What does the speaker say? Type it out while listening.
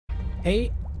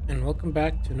Hey, and welcome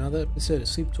back to another episode of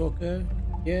Sleep Talker,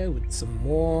 here with some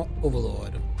more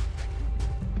Overlord.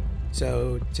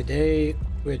 So today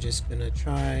we're just gonna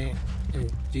try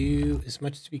and do as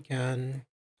much as we can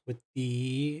with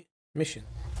the mission.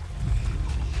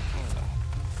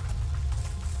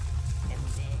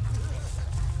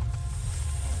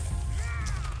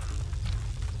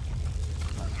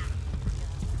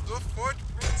 The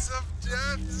footprints of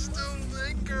death still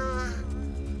linger.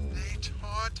 They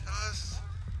taught us.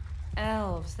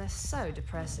 Elves, they're so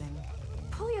depressing.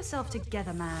 Pull yourself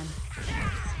together, man.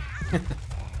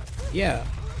 Yeah,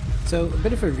 so a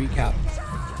bit of a recap.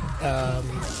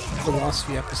 The last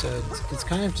few episodes, it's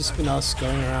kind of just been us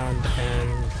going around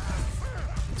and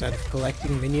sort of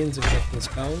collecting minions and getting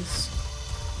spells.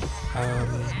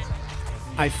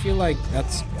 I feel like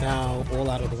that's now all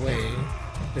out of the way,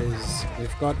 because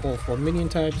we've got all 4 minion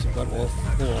types, we've got all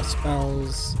 4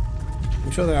 spells. I'm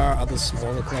sure there are other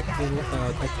smaller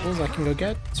collectibles I can go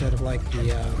get, sort of like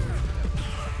the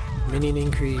minion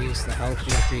increase, the health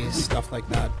increase, stuff like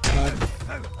that. But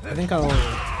I think I'll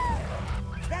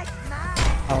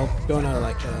go on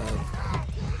a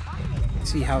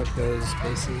see how it goes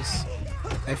basis.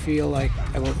 I feel like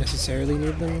I won't necessarily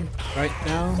need them right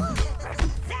now.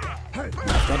 I've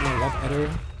gotten a lot better.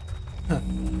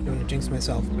 Don't want to jinx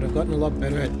myself, but I've gotten a lot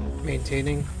better at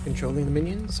maintaining, controlling the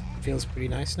minions. It feels pretty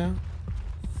nice now.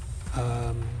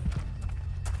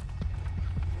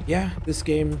 Yeah, this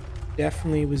game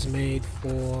definitely was made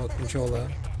for controller.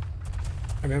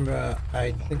 I remember,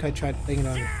 I think I tried playing it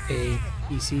on a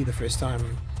PC the first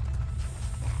time.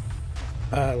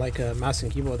 Like a mouse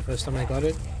and keyboard the first time I got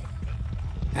it.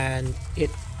 And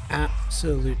it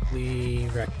absolutely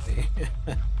wrecked me.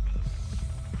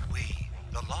 We,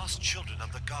 the lost children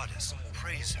of the goddess,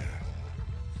 praise her.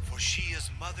 For she is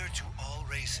mother to all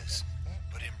races,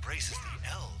 but embraces the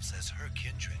elves as her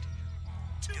kindred.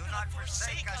 Do not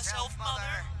forsake us, Elf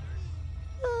Mother!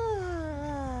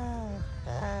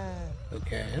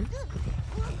 Okay.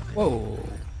 Whoa.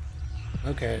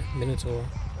 Okay, Minotaur.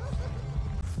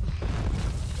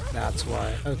 That's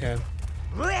why. Okay.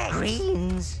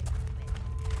 Greens!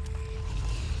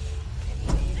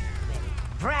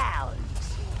 Browns!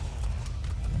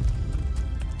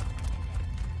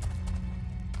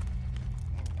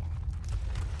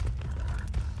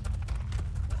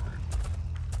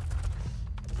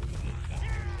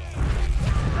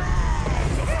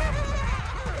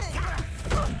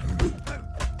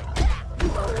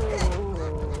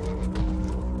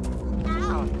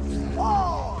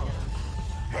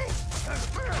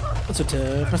 Not so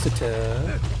tough, not so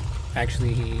tough.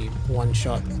 Actually, he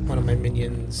one-shot one of my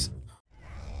minions.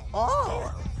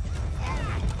 Oh!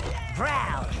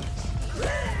 Browns!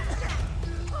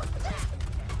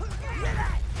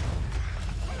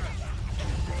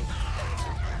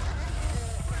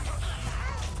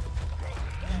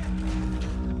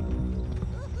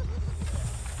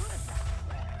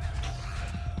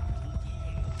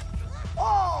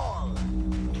 All!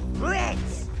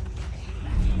 Reds!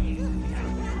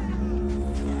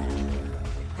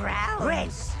 Browns!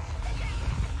 Reds!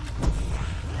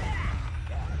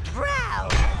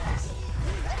 Browns!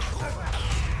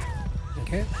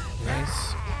 Okay,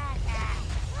 nice.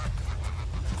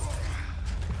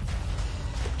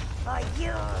 For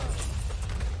you!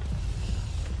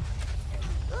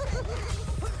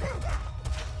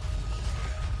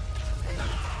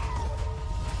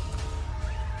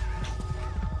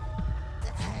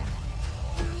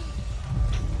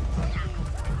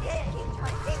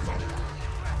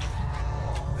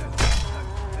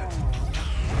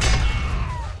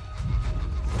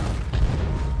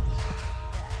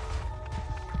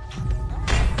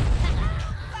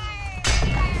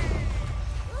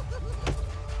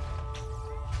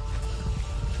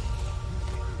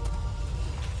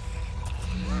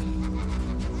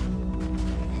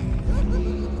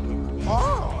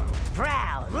 All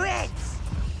brown reds.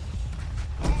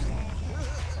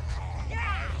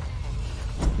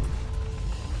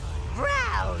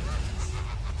 Browns.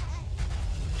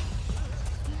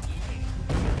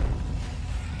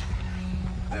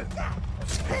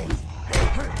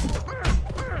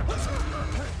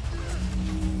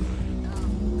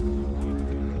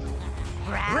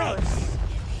 Reds.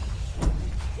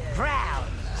 Browns.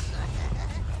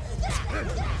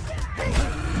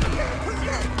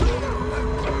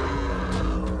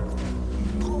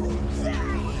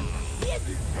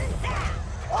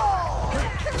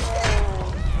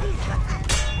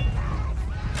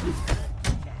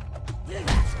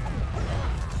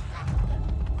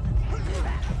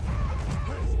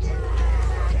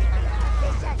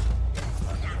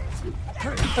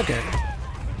 Okay.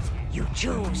 You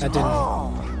choose That didn't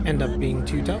all. end up being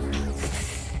too tough.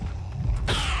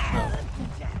 Oh.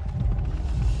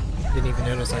 Didn't even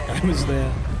notice that guy was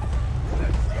there.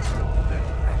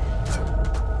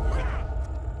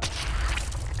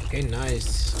 Okay,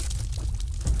 nice.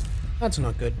 That's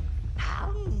not good.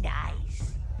 How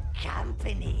nice.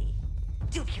 Company.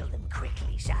 Do kill them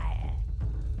quickly, sire.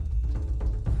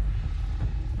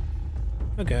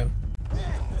 Okay.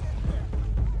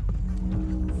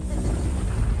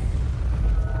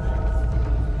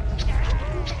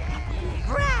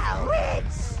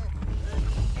 Prowess!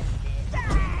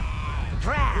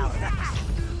 Proud!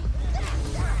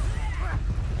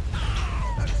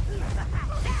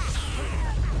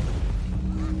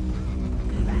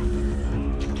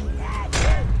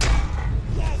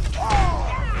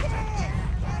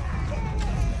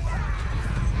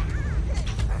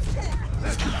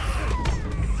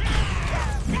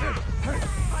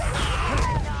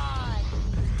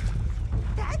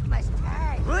 That must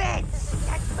hurt. Ritz!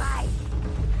 That's mine.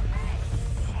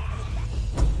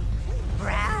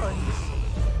 Browns.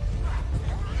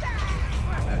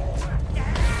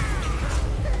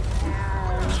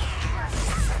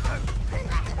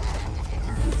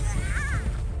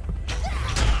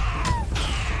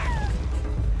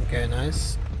 Okay,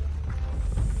 nice.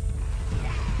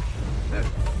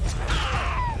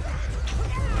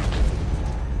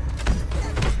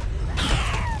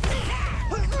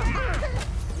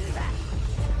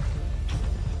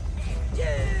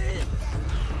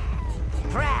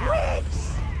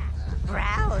 Browns.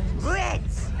 Browns.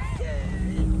 Ritz.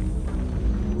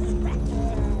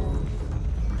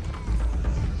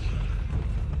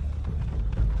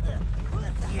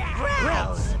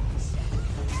 Browns.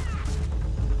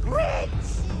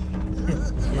 Ritz.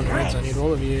 Come on, Reds, I need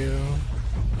all of you.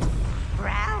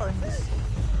 Browns.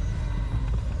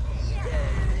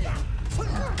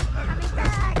 Coming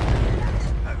back.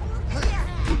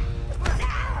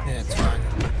 Yeah, it's fine.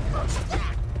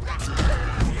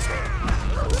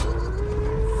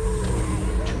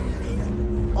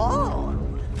 Oh.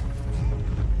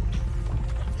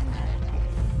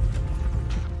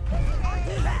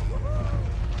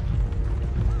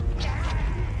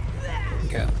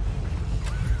 Okay.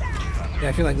 Yeah,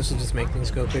 I feel like this will just make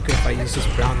things go quicker if I use this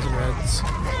browns and reds.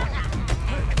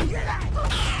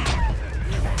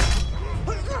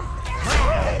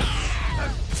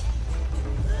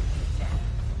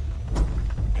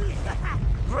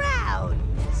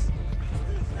 Browns.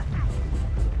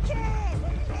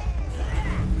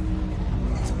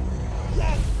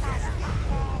 Yes,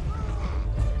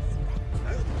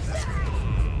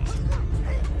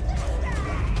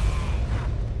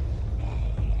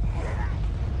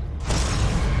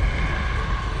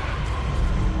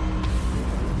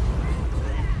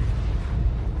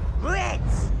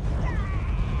 Ritz.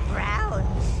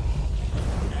 Browns.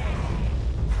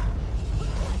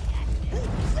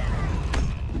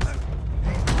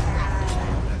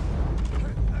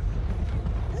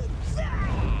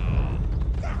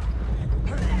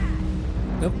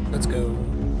 Nope, let's go.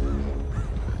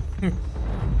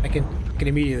 I can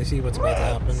immediately see what's about to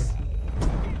happen.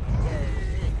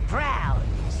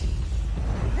 Browns.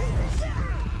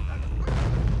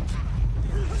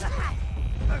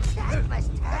 That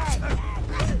must hurt.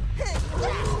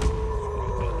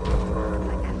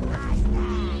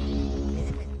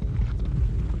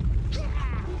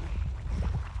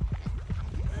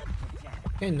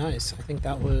 Okay, nice. I think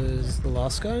that was the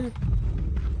last guy.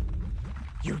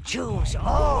 You choose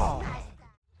all.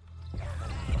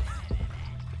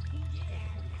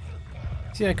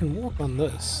 See, I can walk on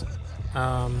this.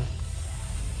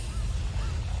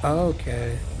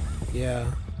 Okay.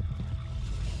 Yeah.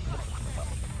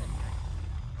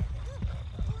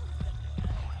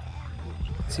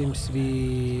 Seems to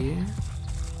be...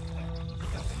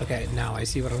 Okay, now I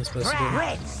see what I'm supposed to do.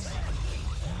 Ritz.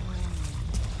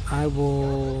 I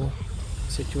will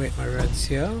situate my reds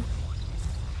here.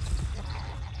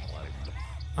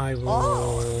 I will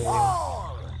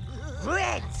All.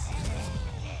 Ritz.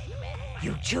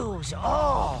 You choose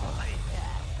all.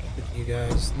 put you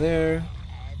guys there,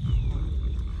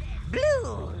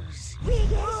 Blues.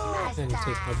 and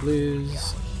take my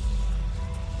blues.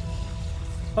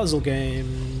 Puzzle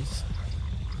games.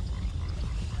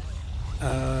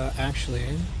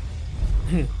 Actually,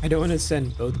 I don't want to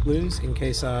send both blues in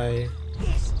case I,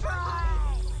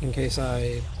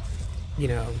 you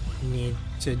know, need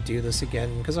to do this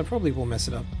again, because I probably will mess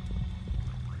it up.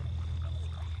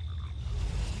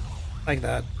 Like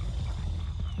that.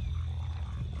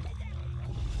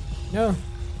 No.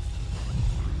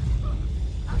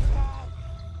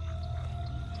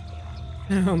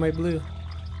 No, my blue.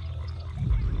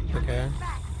 Okay.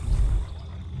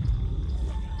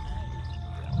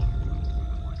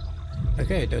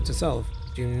 Okay, note to self.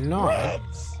 Do not...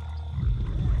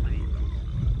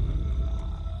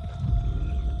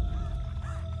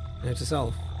 Note to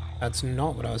self. That's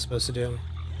not what I was supposed to do.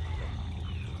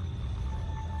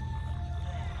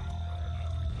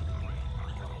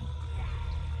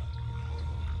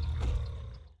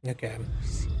 Okay.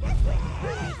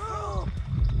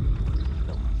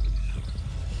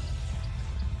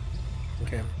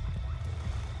 Okay.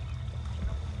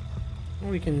 Well,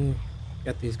 we can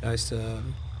get these guys to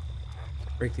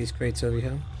break these crates over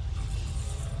here.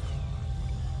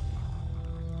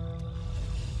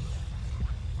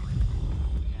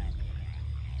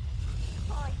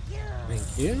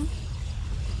 Thank you.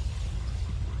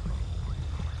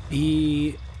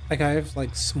 Like, I have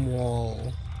like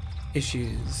small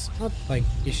issues, not like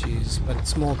issues, but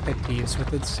small pet peeves with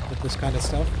this kind of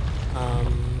stuff.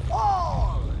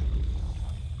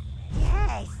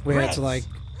 Yes. Where it's like,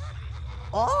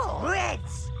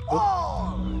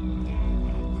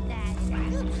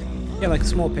 yeah, like a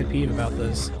small pet peeve about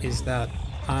this is that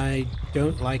I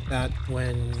don't like that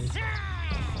when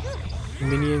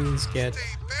minions get...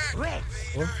 Stay back,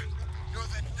 invader. Know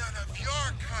that none of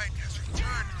your kind has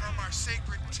returned from our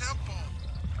sacred temple.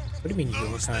 What do you mean your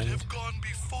Those that kind? have gone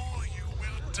before you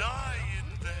will die in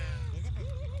there.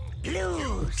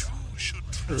 Blues. Who should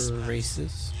trespass?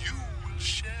 Racist. You will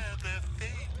share their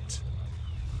fate.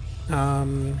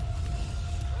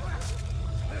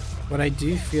 What I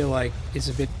do feel like is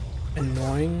a bit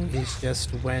annoying is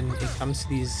just when it comes to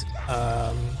these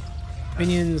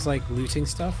minions like looting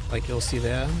stuff, like you'll see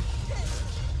there,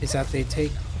 is that they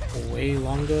take way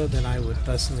longer than I would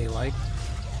personally like.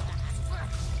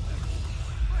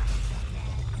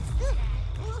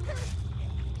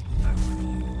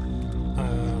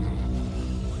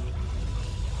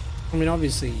 I mean,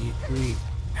 obviously we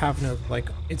have no, like,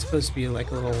 it's supposed to be like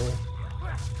a little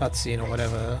cutscene or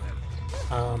whatever,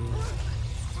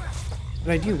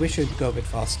 but I do wish it would go a bit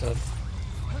faster.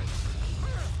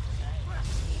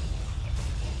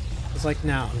 It's like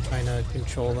now I'm trying to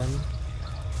control them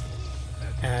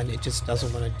and it just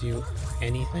doesn't want to do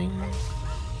anything.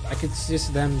 Like, it's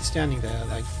just them standing there,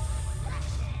 like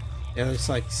they're just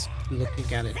like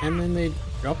looking at it, and then they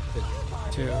dropped it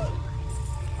too.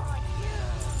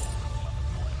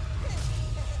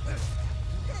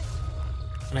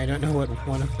 And I don't know what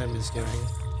one of them is doing.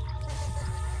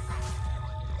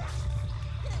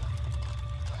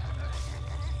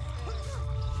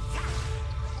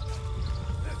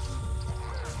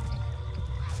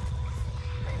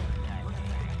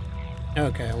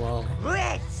 Okay, well...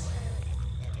 Reds.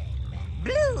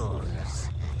 Blues.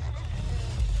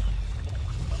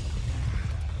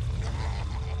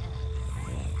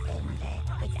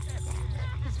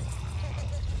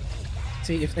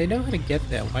 See, if they know how to get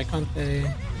there, why can't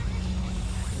they...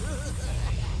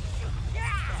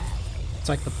 It's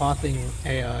like the pathing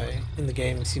AI in the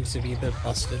game seems to be a bit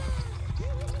busted.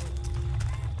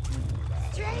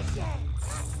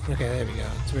 Okay, there we go.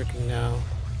 It's working now.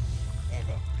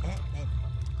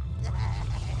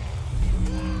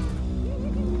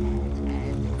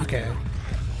 Okay.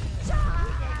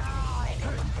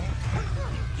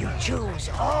 You choose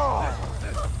all.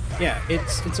 Yeah,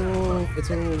 it's all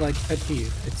like pet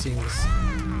peeve, it seems.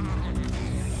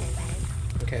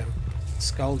 Okay.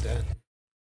 Skull Den.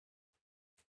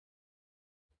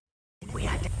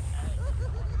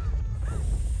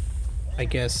 I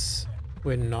guess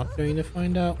we're not going to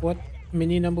find out what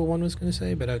minion number 1 was going to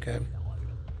say, but okay.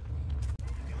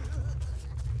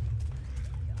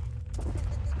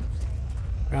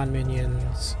 Ground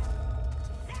minions.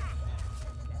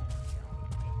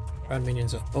 Ground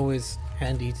minions are always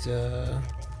handy to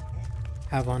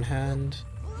have on hand.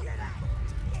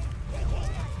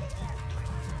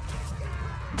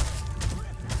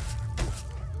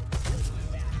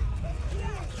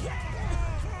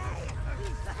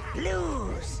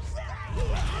 Blues.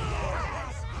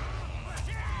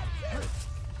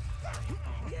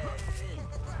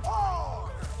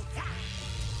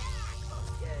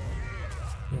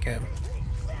 Okay.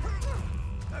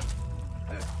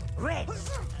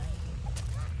 Reds.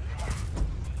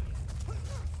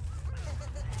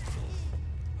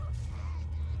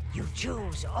 You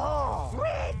choose all.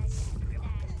 Reds.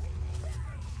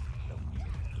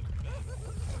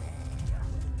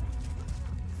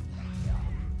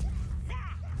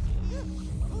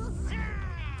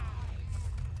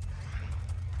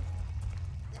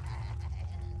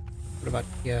 What about,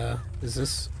 yeah, is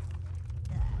this...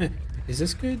 is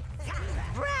this good?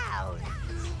 Brown.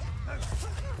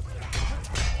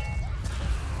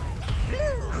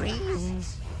 Blue.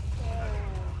 Greens.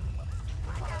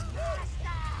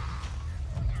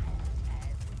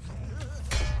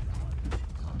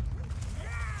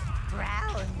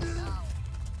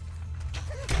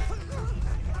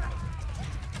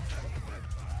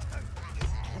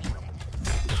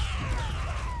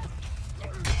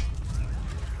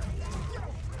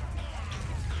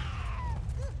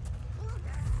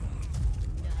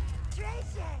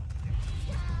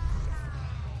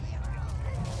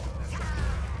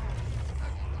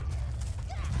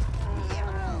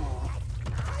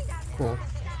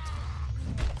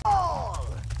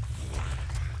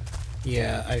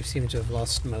 Yeah, I seem to have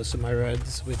lost most of my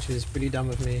reds, which is pretty dumb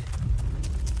of me.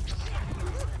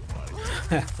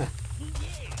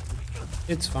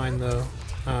 It's fine though.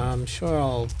 I'm sure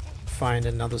I'll find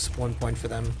another spawn point for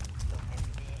them.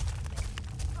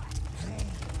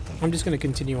 I'm just going to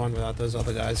continue on without those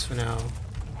other guys for now.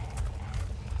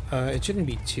 It shouldn't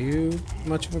be too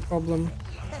much of a problem.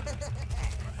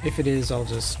 If it is, I'll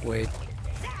just wait.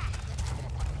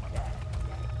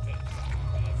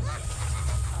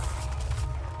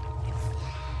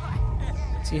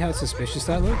 See how suspicious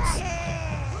that looks?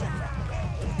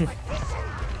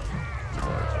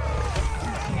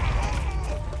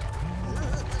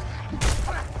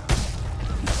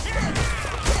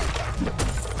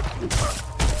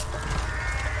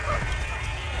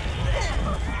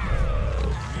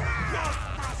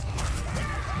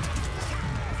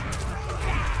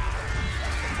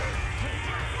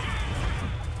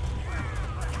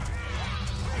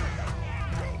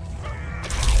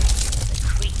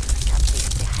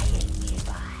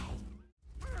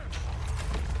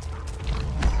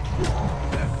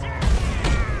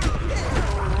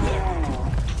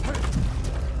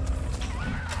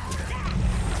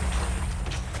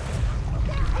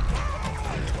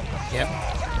 Yep.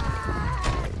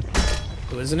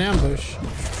 It was an ambush.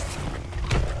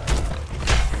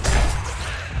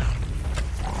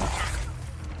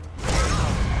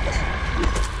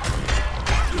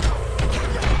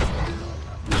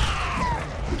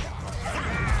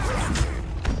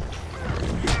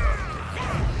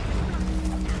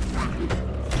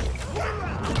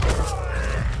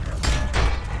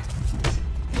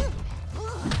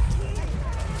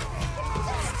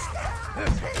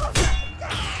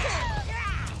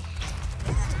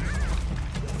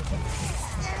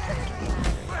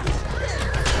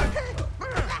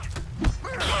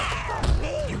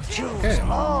 Okay.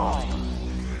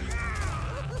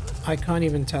 I can't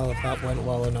even tell if that went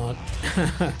well or not.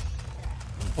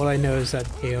 All I know is that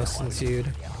chaos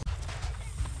ensued.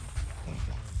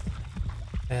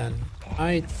 And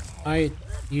I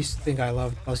used to think I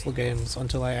loved puzzle games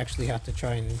until I actually had to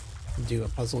try and do a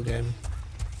puzzle game.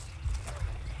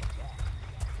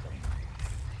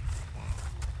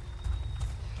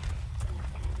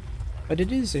 But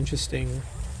it is interesting.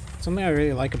 Something I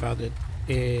really like about it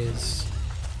is,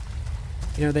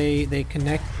 you know, they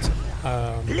connect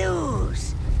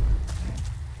Blues.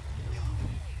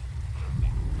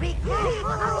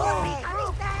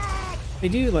 they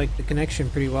do like the connection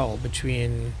pretty well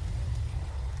between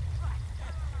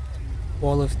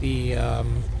all of the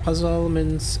puzzle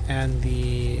elements and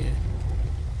the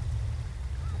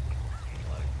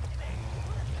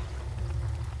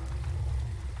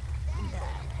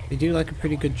they do like a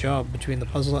pretty good job between the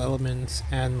puzzle elements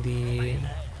and the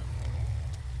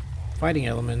fighting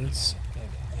elements.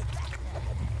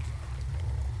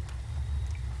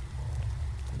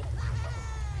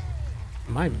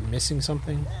 Am I missing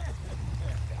something?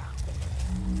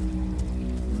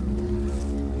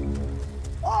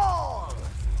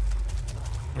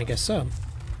 I guess so.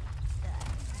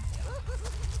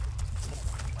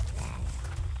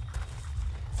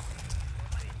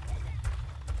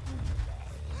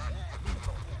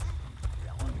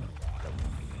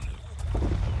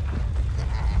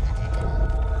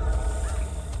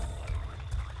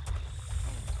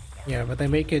 Yeah, but they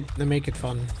make it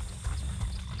fun.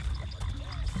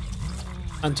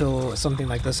 Until something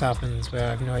like this happens where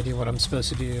I have no idea what I'm supposed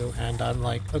to do and I'm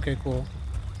like, okay, cool.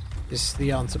 Is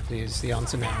the answer, please? The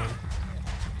answer now.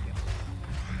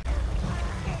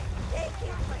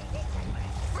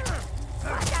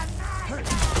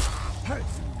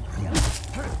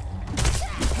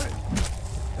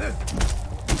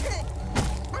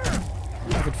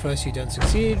 If at first you don't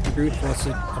succeed, brute force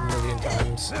it a million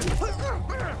times.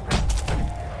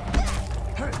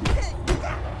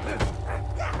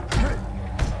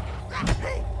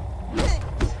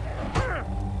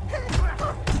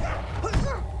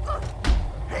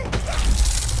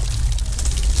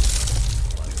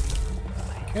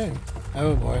 Okay.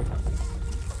 Oh boy.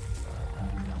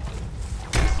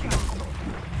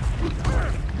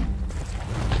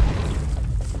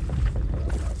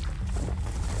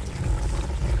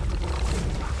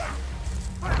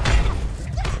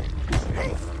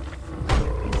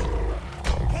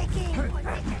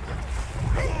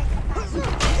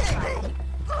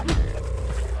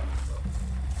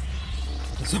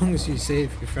 As long as you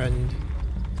save your friend,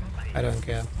 I don't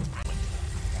care.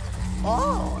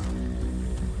 Oh.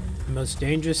 The most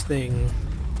dangerous thing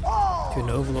to an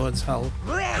Overlord's health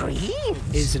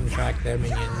is in fact their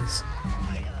minions.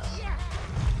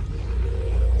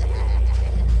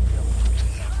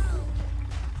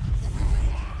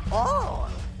 Oh.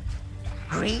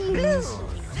 Greens.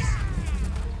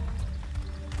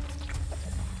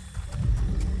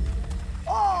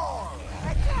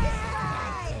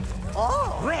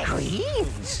 All red.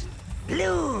 Greens.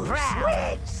 Blues. Browns.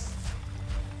 Reds.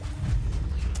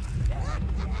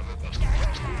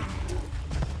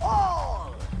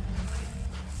 All.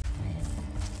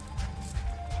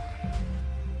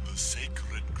 The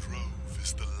sacred grove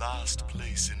is the last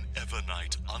place in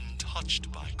Evernight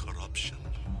untouched by corruption.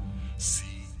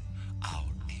 See, our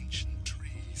ancient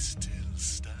tree still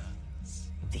stands.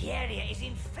 The area is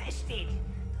infested.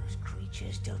 Those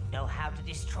creatures don't know how to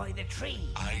destroy the tree.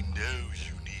 I know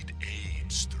you need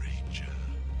aid, stranger.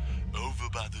 Over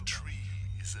by the tree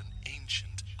is an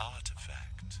ancient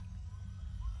artifact.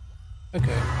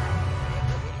 Okay.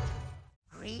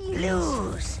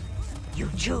 Blues. You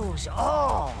choose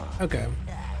all. Okay.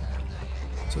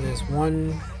 So there's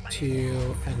 1,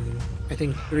 2, and I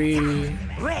think 3.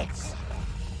 Reds.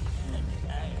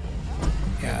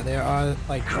 Yeah, there are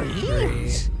like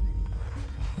 3.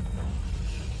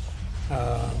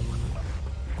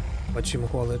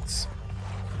 Whatchamacallits.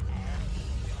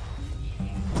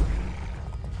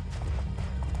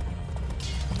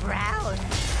 Brown.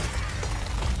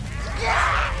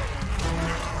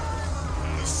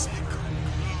 The sacred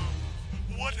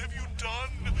grove. What have you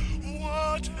done?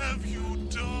 What have you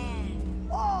done?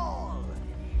 All.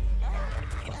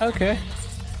 Okay.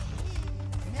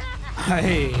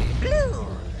 I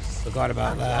Blues. forgot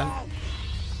about that.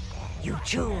 You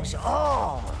choose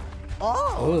all.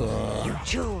 All. Ugh. You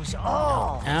choose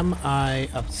all. Am I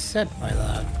upset by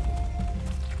that?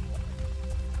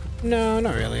 No,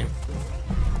 not really.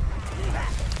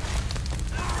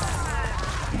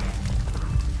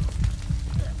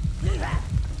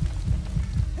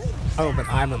 Oh, but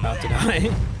I'm about to die.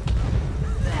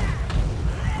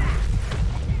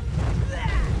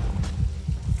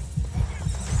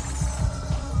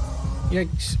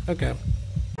 Yikes. Okay.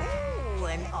 Ooh,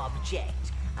 an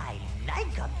object. I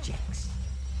like objects.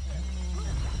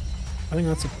 I think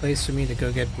that's a place for me to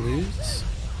go get blues.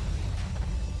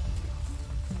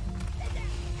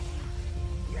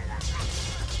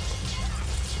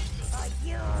 For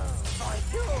you. For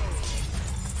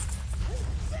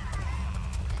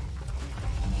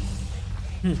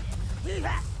you.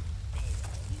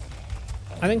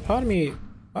 I think part of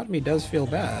me does feel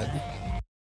bad.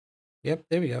 Yep,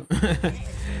 there we go.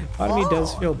 Part of me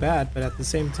does feel bad, but at the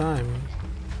same time,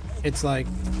 it's like,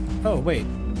 oh wait,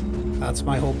 that's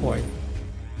my whole point.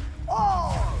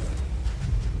 All.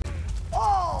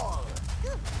 All.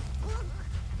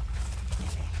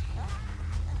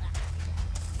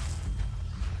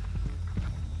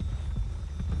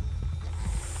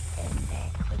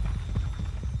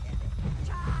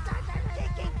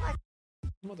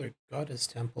 Mother Goddess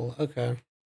Temple, okay.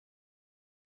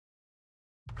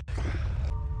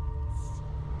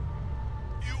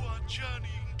 You are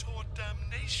journeying toward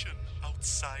damnation,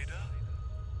 outsider.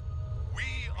 We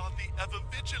are the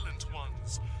ever-vigilant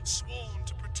ones, sworn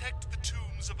to protect the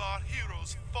tombs of our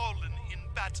heroes fallen in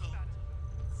battle.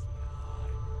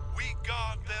 We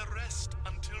guard their rest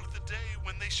until the day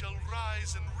when they shall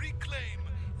rise and reclaim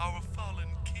our fallen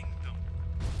kingdom.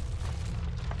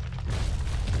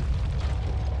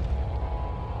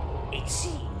 It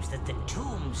seems that the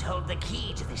tombs hold the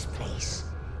key to this place.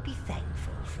 Be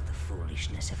thankful for the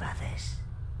foolishness of others.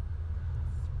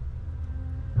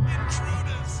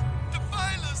 Intruders,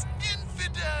 defilers,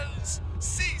 infidels!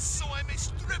 Cease so I may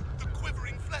strip the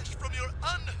quivering flesh from your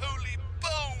unholy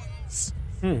bones!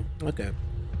 Okay.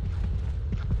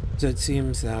 So it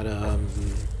seems that,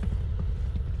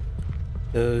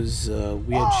 those,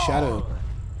 weird shadow...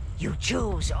 You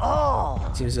choose all.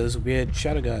 It seems those weird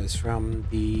shadow guys from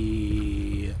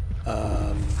the,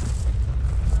 I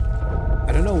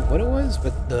don't know what it was,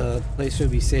 but the place where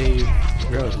we saved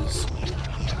Rose.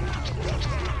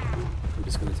 I'm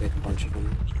just gonna take a bunch of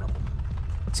them.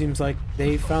 It seems like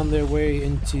they found their way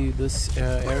into this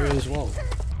area as well.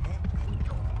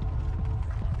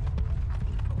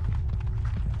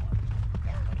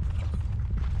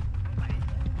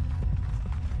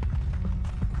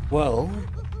 Well,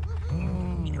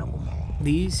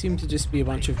 these seem to just be a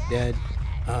bunch of dead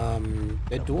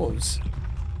dwarves.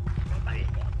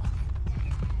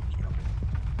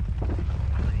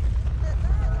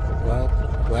 Well,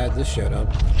 glad this showed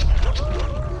up. Go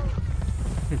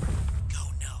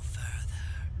no further.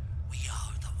 We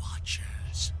are the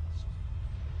Watchers.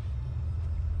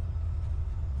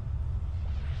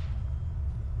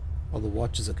 Well, the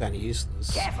watches are kind of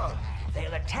useless. Careful.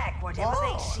 They'll attack whatever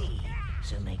they see.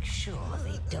 So make sure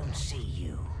they don't see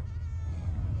you.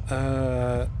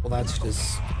 Well, that's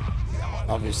just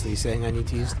obviously saying I need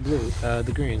to use the blue,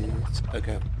 the greens.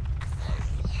 Okay.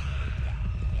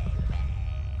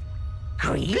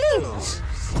 Greens.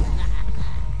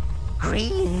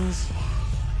 Greens.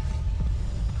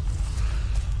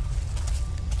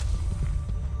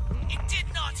 It did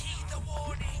not heed the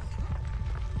warning.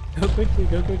 Go quickly,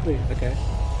 go quickly. Okay.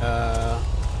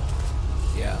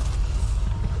 Yeah.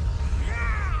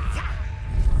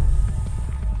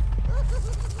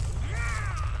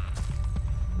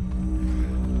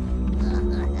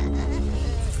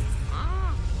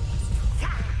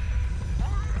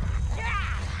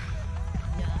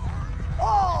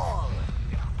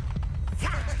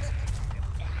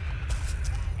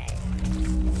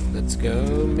 Let's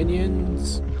go,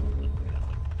 minions.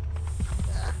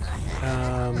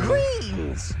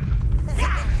 Greens.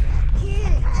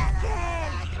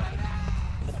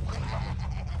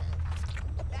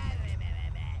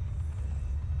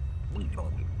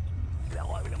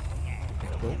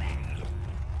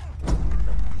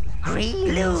 Green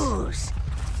blues.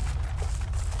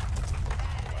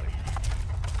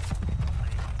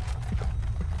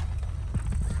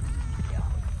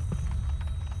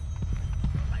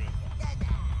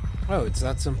 Oh, it's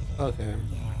that simple. Okay.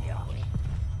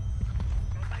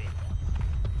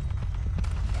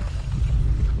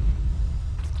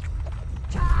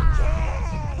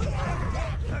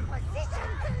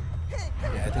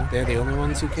 Yeah, I think they're the only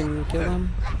ones who can kill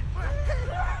him.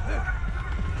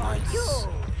 Nice.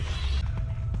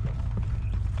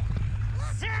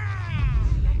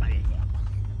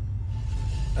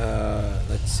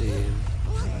 Let's see.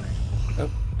 Oh,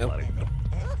 nope.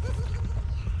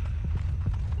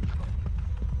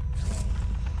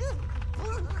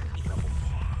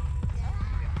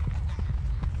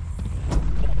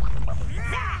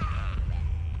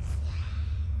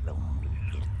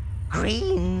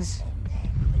 Greens.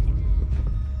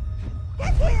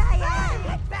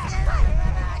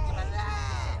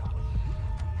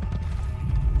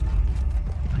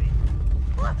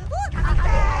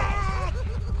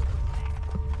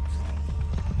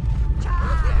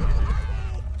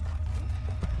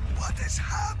 What has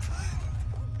happened?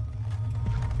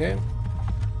 Okay.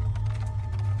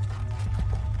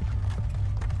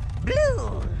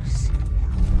 Blues.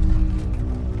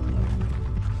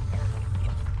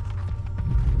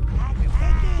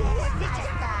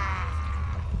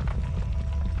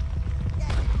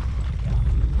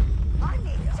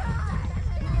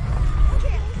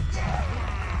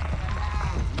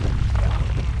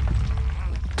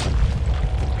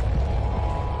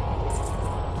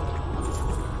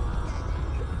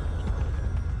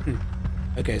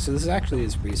 Okay, so this actually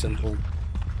is pretty simple.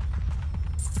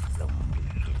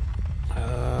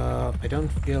 I don't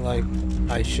feel like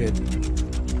I should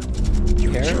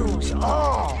care Choose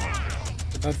all.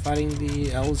 about fighting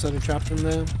the elves that are trapped in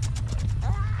there.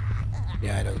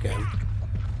 Yeah, I don't care.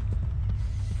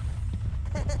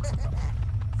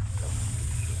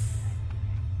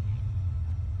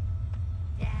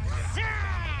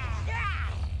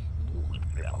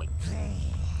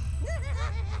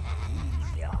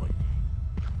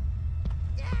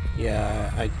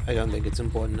 Yeah, I don't think it's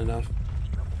important enough.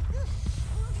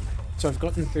 So I've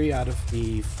gotten 3 out of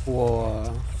the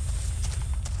 4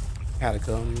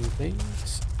 catacomb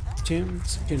things.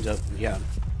 Tombs open, yeah.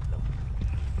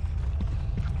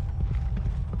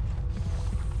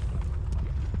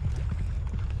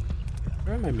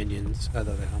 Where are my minions? Oh,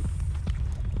 there they are.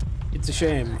 It's a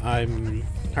shame. I'm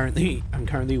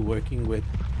currently working with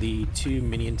the 2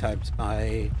 minion types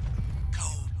I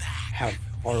have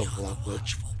horrible luck with.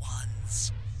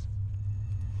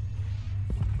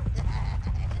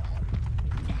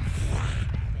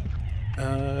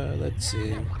 Let's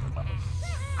see.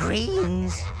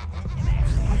 Greens.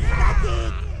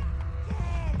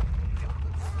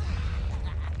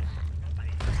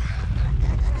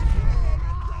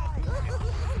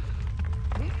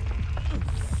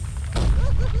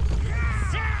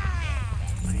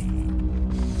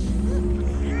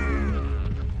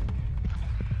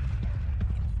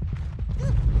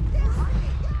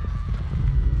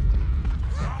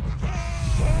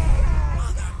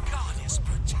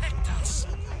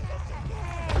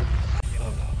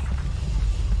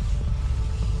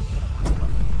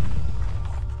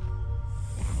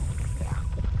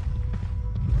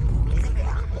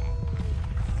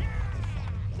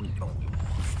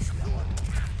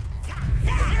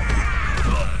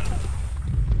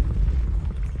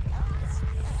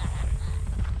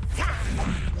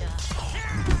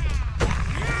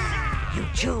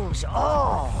 Choose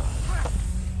all.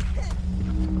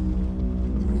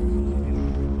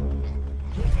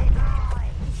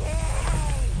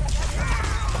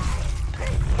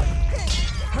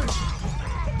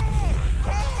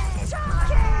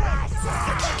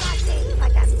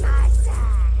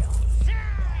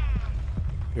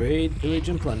 Raid, pillage,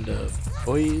 and plunder,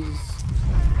 boys.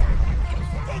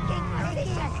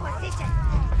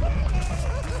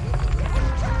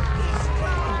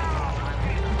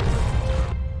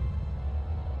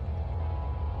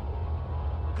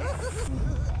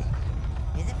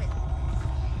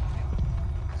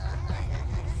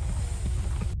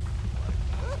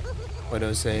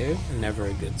 Autosave, never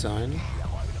a good sign.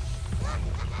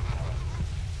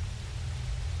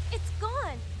 It's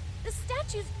gone! The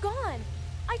statue's gone!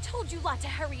 I told you lot to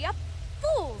hurry up!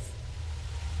 Fools!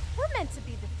 We're meant to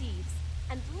be the thieves.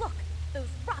 And look, those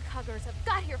rock huggers have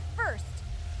got here first!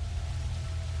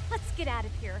 Let's get out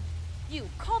of here. You,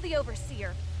 call the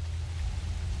overseer.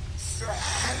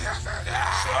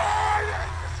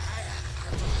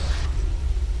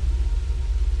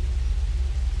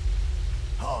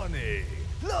 Honey,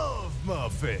 love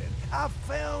muffin, I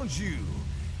found you.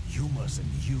 You mustn't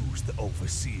use the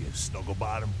overseer's snuggle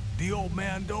bottom. The old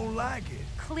man don't like it.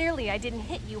 Clearly I didn't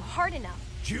hit you hard enough.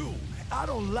 You, I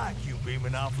don't like you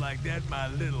beaming off like that, my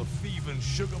little thieving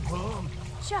sugar plum.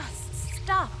 Just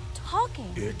stop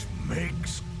talking. It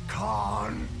makes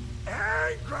Khan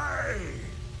angry.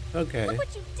 Okay. Look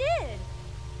what you did!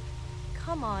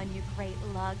 Come on, you great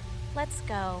lug. Let's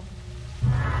go.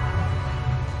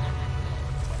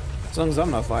 As long as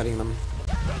I'm not fighting them.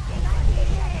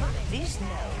 This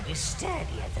node is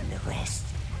sturdier than the rest.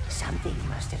 Something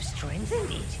must have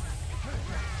strengthened it.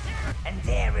 And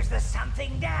there is the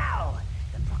something now.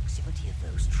 The proximity of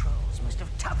those trolls must have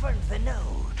toughened the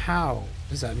node. How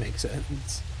does that make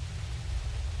sense?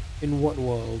 In what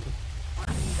world?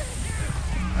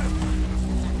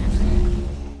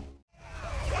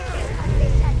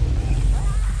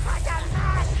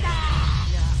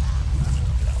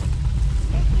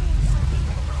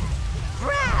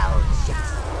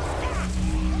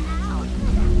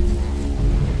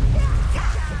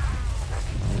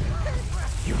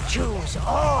 You choose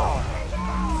all.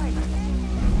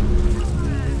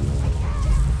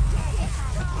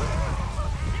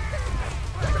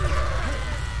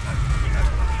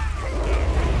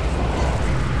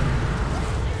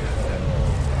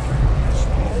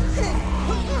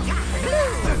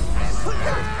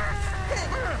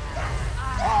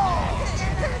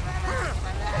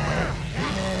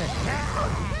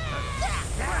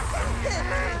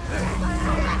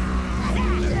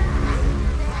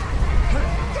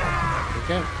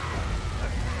 Okay.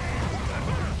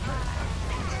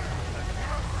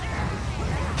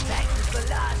 That was the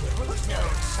last root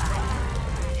node, sire.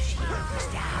 Shield is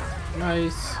down.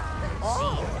 Nice. See,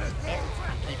 the elf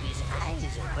can keep his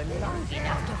eyes open long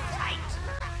enough to fight.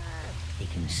 He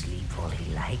can sleep all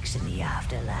he likes in the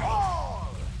afterlife.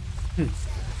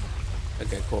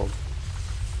 Okay, cool.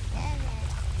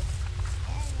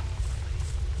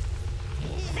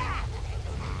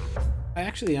 I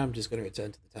actually am just going to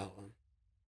return to the tower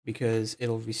because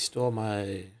it'll restore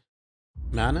my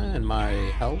mana and my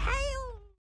health.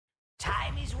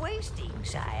 Time is wasting,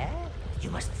 sire. You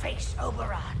must face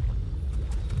Oberon.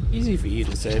 Easy for you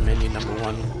to say, minion number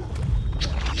one.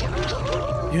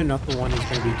 You're not the one who's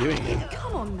going to be doing it.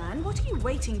 Come on, man. What are you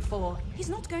waiting for? He's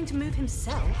not going to move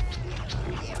himself.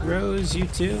 Rose, you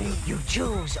too? You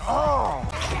choose all.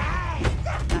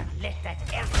 Not let that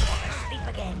elf woman sleep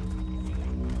again.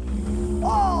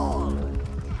 All.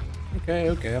 Okay,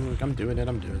 I'm doing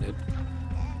it,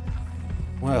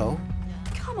 Well,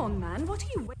 Come on, man. What are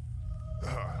you waiting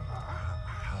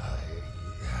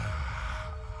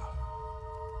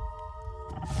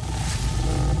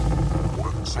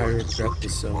I regret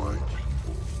this so much.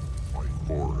 My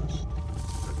forest.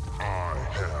 I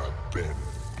have been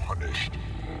punished.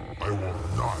 I will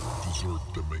not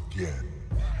desert them again.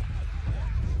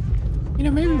 You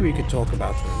know, maybe we could talk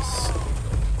about this.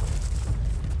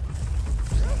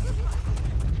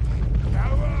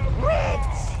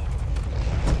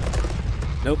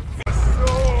 Nope.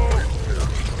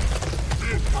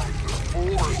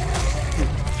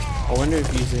 I wonder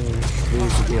if using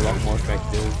blues would be a lot more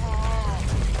effective.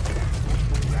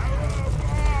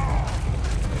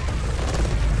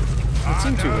 It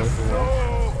seemed to work well.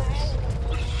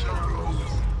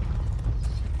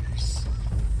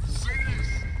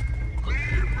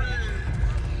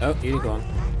 Oh, you're gone.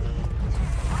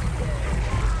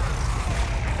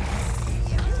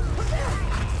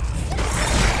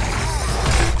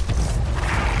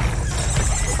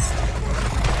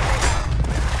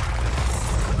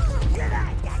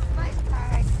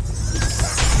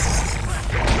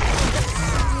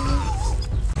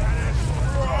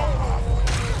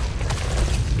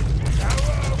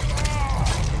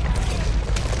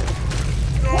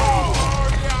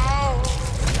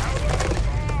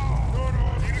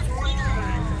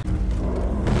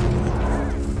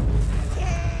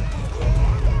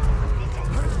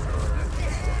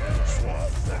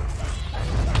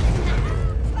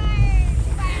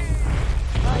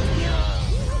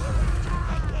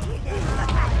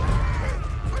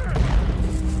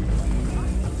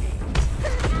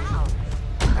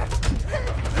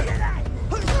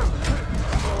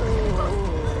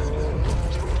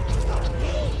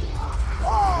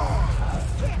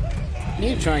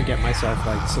 need to try and get myself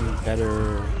like some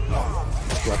better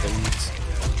weapons.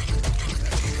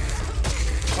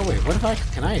 Oh wait, what if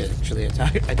can I actually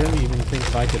attack? I don't even think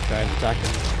if I could try and attack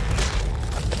him.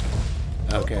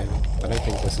 Okay, but I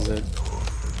think this is it.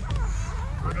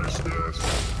 Finish this.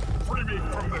 Free me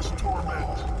from this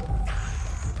torment.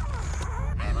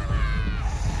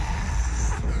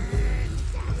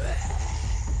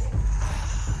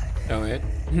 Oh wait.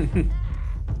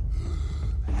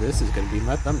 This is gonna be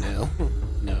my thumbnail.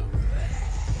 No.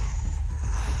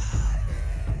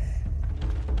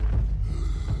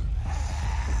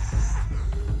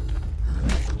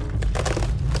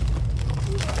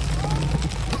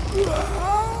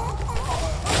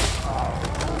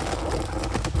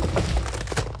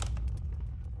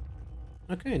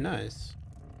 Okay, nice.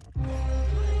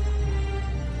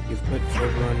 You've put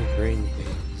Oberon grain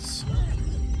things.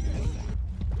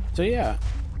 So yeah,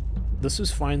 this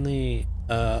was finally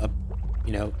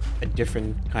you know, a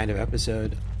different kind of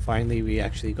episode. Finally, we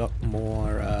actually got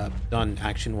more done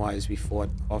action-wise. We fought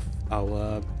off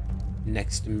our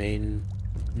next main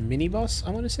mini-boss, I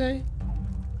want to say.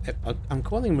 I'm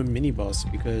calling him a mini-boss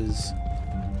because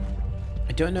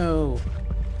I don't know.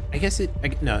 I guess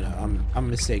no, I'm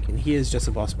mistaken. He is just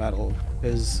a boss battle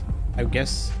because I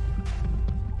guess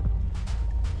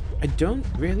I don't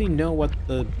really know what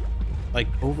the like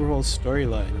overall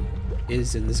storyline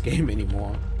is in this game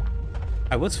anymore.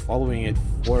 I was following it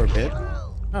for a bit.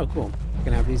 Oh, cool. I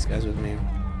can have these guys with me.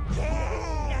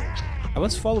 I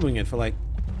was following it for like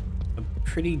a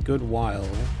pretty good while,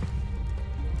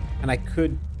 and I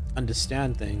could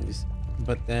understand things,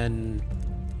 but then,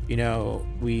 you know,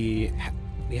 we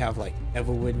have like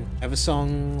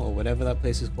Eversong or whatever that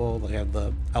place is called. We have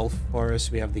the elf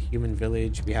forest. We have the human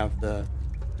village. We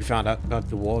found out about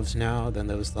the dwarves now. Then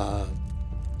there was the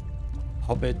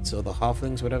hobbits or the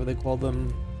halflings, whatever they call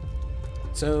them.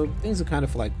 So things are kind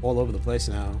of like all over the place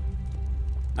now.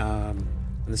 And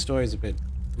the story is a bit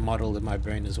muddled in my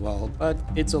brain as well, but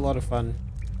it's a lot of fun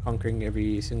conquering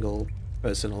every single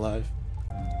person alive.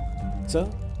 So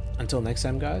until next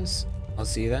time, guys, I'll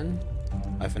see you then.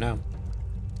 Bye for now.